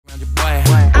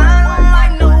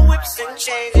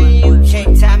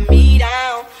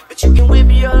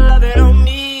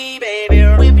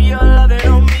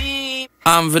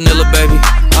I'm vanilla, baby.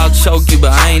 I'll choke you,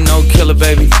 but I ain't no killer,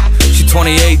 baby. She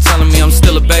 28, telling me I'm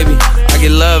still a baby. I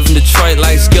get love in Detroit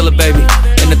like Skillet, baby.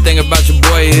 And the thing about your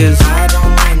boy is I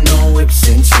don't need no whips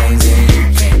and chains, and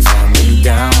you can't tie me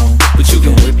down. But you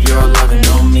can whip your lovin'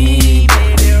 on me,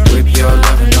 baby. Whip your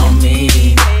lovin' on me.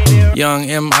 Young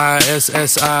MISSIONARY.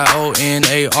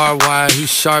 He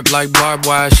sharp like barbed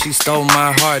wire. She stole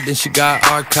my heart, then she got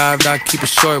archived. I keep it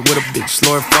short with a bitch,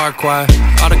 Lord Farquaad.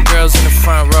 All the girls in the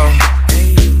front row,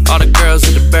 all the girls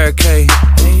at the barricade,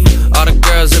 all the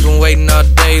girls have been waiting all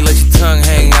day. Let your tongue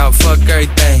hang out,